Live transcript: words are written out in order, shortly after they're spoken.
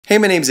Hey,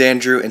 my name's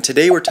Andrew, and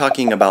today we're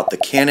talking about the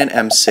Canon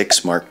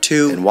M6 Mark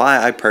II and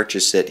why I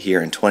purchased it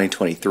here in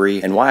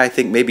 2023 and why I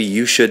think maybe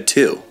you should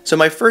too. So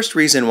my first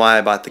reason why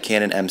I bought the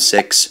Canon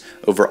M6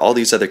 over all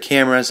these other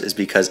cameras is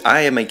because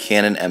I am a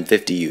Canon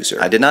M50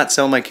 user. I did not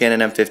sell my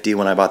Canon M50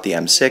 when I bought the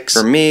M6.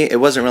 For me,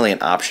 it wasn't really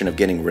an option of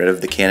getting rid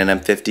of the Canon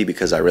M50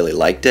 because I really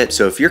liked it.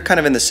 So if you're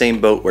kind of in the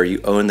same boat where you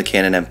own the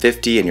Canon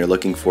M50 and you're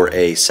looking for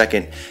a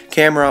second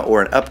camera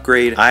or an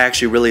upgrade, I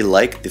actually really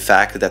like the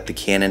fact that the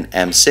Canon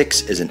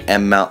M6 is an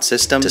M mount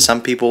system. To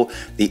some people,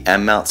 the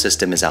M mount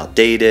system is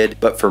outdated,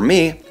 but for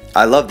me,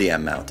 I love the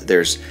M mount.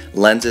 There's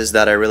lenses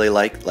that I really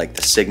like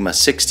the Sigma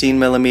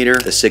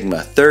 16mm, the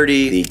Sigma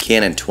 30, the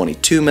Canon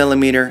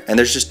 22mm, and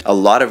there's just a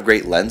lot of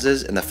great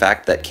lenses, and the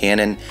fact that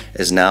Canon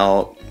is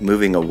now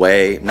moving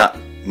away, not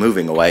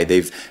moving away,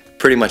 they've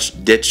pretty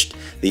much ditched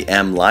the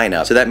M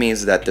lineup. So that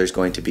means that there's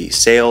going to be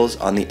sales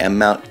on the M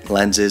mount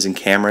lenses and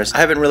cameras. I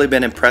haven't really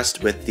been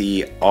impressed with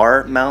the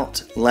R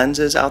mount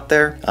lenses out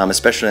there,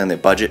 especially on the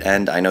budget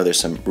end. I know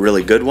there's some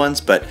really good ones,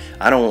 but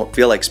I don't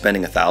feel like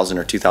spending $1,000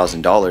 or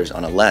 $2,000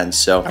 on a lens.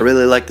 So I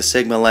really like the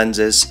Sigma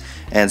lenses.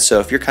 And so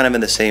if you're kind of in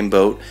the same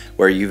boat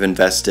where you've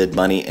invested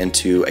money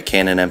into a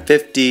Canon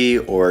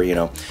M50, or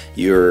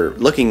you're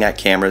looking at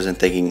cameras and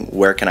thinking,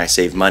 where can I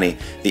save money?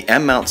 The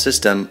M mount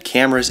system,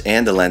 cameras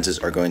and the lenses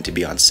are going to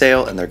be on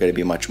sale, and they're going to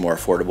be much more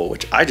affordable,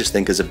 which I just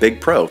think is a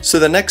big pro. So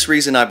the next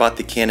reason I bought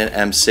the Canon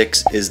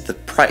M6 is the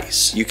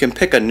price. You can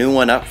pick a new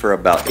one up for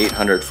about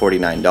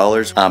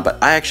 $849,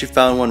 but I actually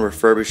found one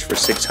refurbished for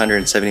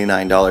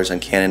 $679 on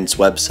Canon's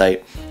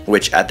website,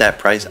 which at that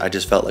price I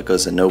just felt like it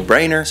was a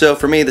no-brainer. So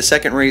for me, the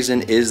second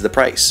reason is the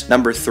price.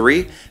 Number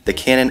 3, the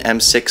Canon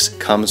M6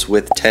 comes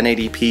with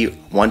 1080p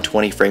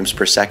 120 frames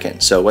per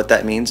second. So what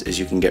that means is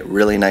you can get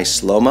really nice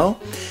slow-mo,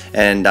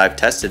 and I've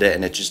tested it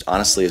and it just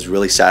honestly is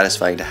really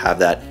satisfying to have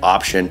that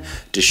option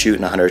to shoot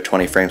in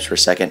 120 frames per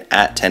second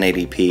at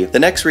 1080p. The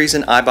next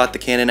reason I bought the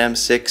Canon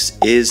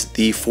M6 is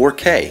the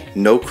 4K,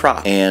 no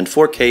crop. And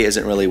 4K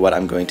isn't really what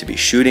I'm going to be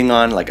shooting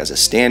on like as a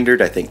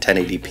standard. I think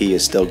 1080p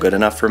is still good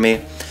enough for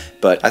me.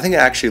 But I think it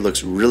actually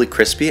looks really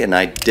crispy, and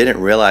I didn't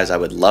realize I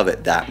would love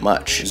it that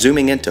much.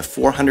 Zooming into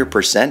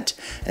 400%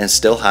 and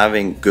still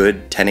having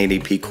good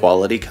 1080p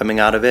quality coming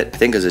out of it, I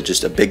think is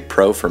just a big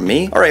pro for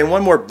me. All right, and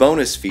one more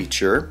bonus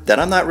feature that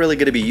I'm not really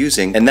going to be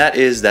using, and that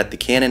is that the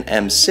Canon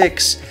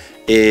M6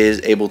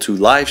 is able to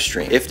live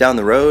stream. If down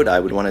the road I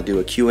would want to do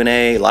a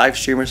Q&A live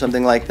stream or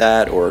something like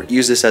that, or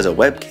use this as a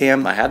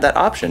webcam, I have that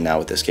option now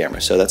with this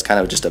camera. So that's kind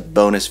of just a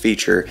bonus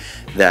feature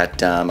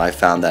that I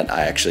found that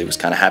I actually was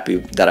kind of happy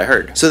that I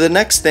heard. So the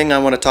next thing I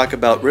want to talk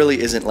about really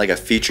isn't like a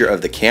feature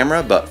of the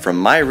camera, but from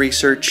my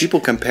research,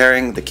 people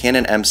comparing the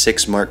Canon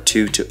M6 Mark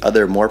II to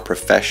other more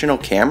professional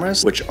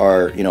cameras, which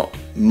are,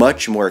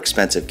 much more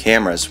expensive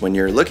cameras. When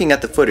you're looking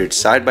at the footage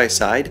side by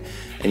side,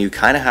 and you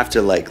kind of have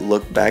to like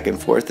look back and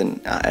forth,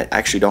 and I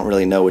actually don't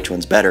really know which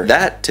one's better.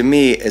 That to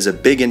me is a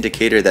big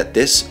indicator that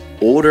this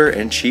older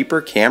and cheaper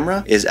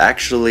camera is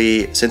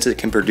actually, since it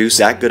can produce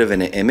that good of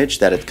an image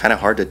that it's kind of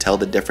hard to tell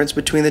the difference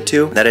between the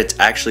two, that it's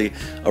actually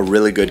a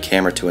really good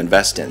camera to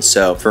invest in.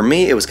 So for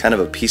me, it was kind of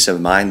a peace of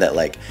mind that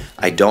like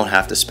I don't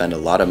have to spend a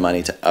lot of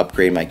money to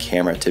upgrade my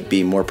camera to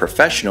be more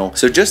professional.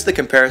 So just the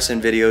comparison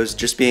videos,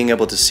 just being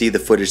able to see the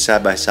footage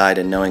side by side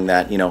and knowing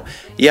that,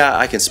 yeah,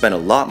 I can spend a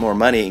lot more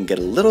money and get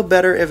a little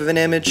better of an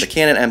image. The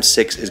Canon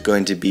M6 is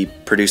going to be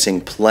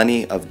producing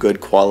plenty of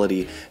good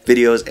quality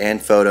videos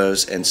and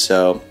photos, and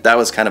so that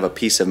was kind of a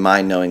peace of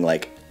mind knowing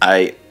like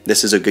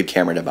this is a good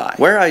camera to buy.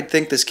 Where I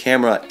think this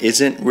camera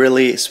isn't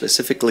really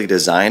specifically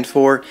designed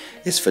for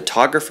is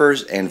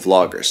photographers and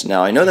vloggers.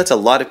 Now I know that's a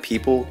lot of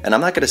people, and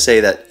I'm not going to say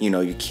that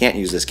you can't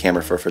use this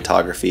camera for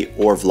photography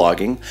or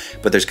vlogging,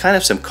 but there's kind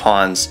of some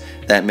cons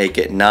that make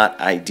it not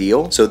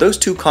ideal. So those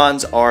two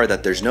cons are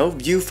that there's no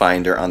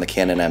viewfinder on the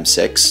Canon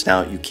M6.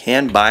 Now you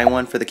can buy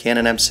one for the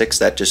Canon M6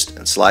 that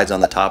just slides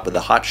on the top of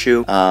the hot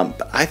shoe,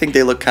 but I think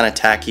they look kind of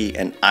tacky,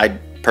 and I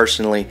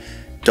personally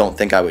don't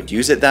think I would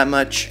use it that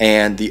much.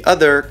 And the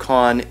other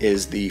con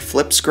is the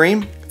flip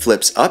screen.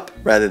 Flips up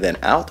rather than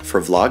out for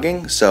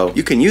vlogging. So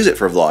you can use it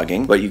for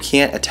vlogging, but you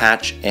can't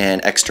attach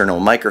an external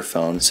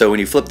microphone. So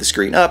when you flip the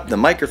screen up, the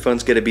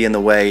microphone's gonna be in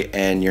the way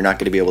and you're not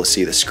gonna be able to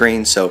see the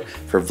screen. So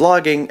for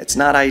vlogging, it's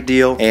not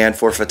ideal. And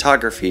for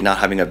photography, not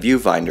having a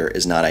viewfinder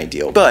is not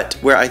ideal. But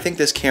where I think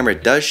this camera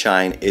does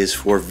shine is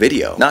for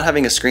video. Not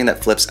having a screen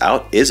that flips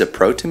out is a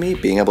pro to me.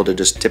 Being able to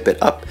just tip it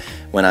up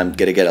when I'm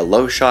gonna get a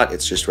low shot,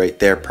 it's just right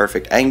there,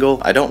 perfect angle.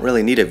 I don't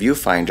really need a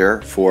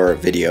viewfinder for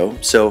video.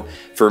 So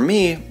for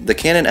me, the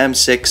Canon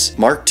M6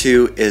 Mark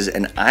II is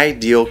an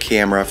ideal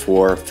camera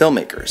for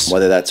filmmakers,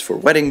 whether that's for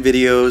wedding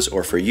videos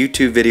or for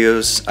YouTube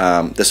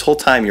videos. This whole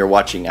time you're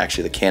watching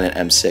actually the Canon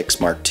M6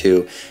 Mark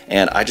II,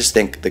 and I just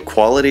think the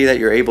quality that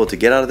you're able to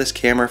get out of this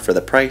camera for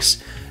the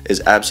price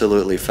is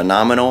absolutely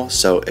phenomenal.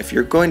 So if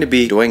you're going to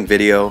be doing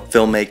video,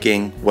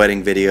 filmmaking,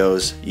 wedding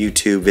videos,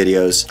 YouTube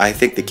videos, I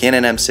think the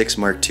Canon M6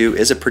 Mark II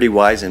is a pretty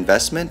wise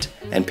investment,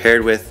 and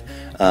paired with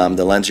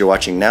The lens you're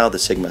watching now, the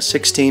Sigma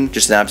 16,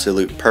 just an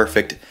absolute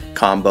perfect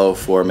combo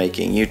for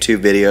making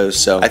YouTube videos.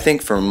 So I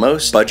think for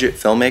most budget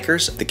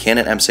filmmakers, the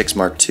Canon M6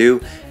 Mark II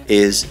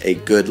is a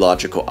good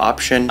logical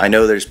option. I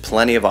know there's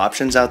plenty of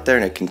options out there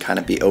and it can kind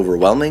of be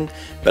overwhelming,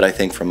 but I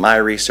think from my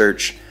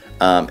research,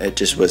 it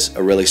just was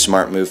a really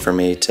smart move for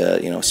me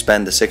to,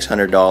 spend the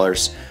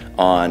 $600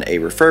 on a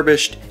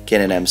refurbished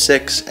Canon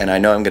M6, and I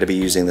know I'm going to be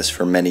using this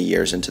for many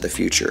years into the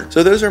future.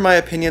 So those are my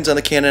opinions on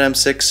the Canon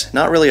M6.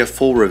 Not really a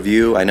full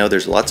review. I know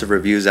there's lots of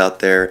reviews out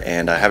there,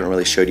 and I haven't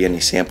really showed you any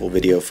sample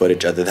video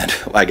footage other than,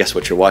 I guess,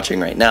 what you're watching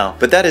right now.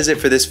 But that is it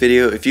for this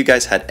video. If you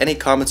guys had any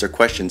comments or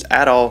questions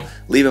at all,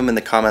 leave them in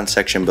the comments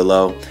section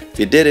below. If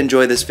you did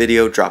enjoy this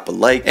video, drop a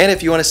like. And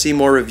if you want to see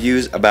more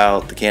reviews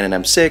about the Canon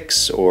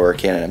M6 or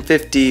Canon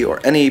M50 or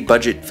any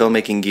budget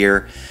filmmaking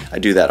gear, I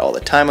do that all the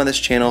time on this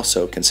channel,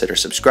 so consider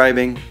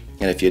subscribing.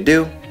 And if you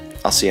do,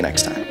 I'll see you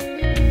next time.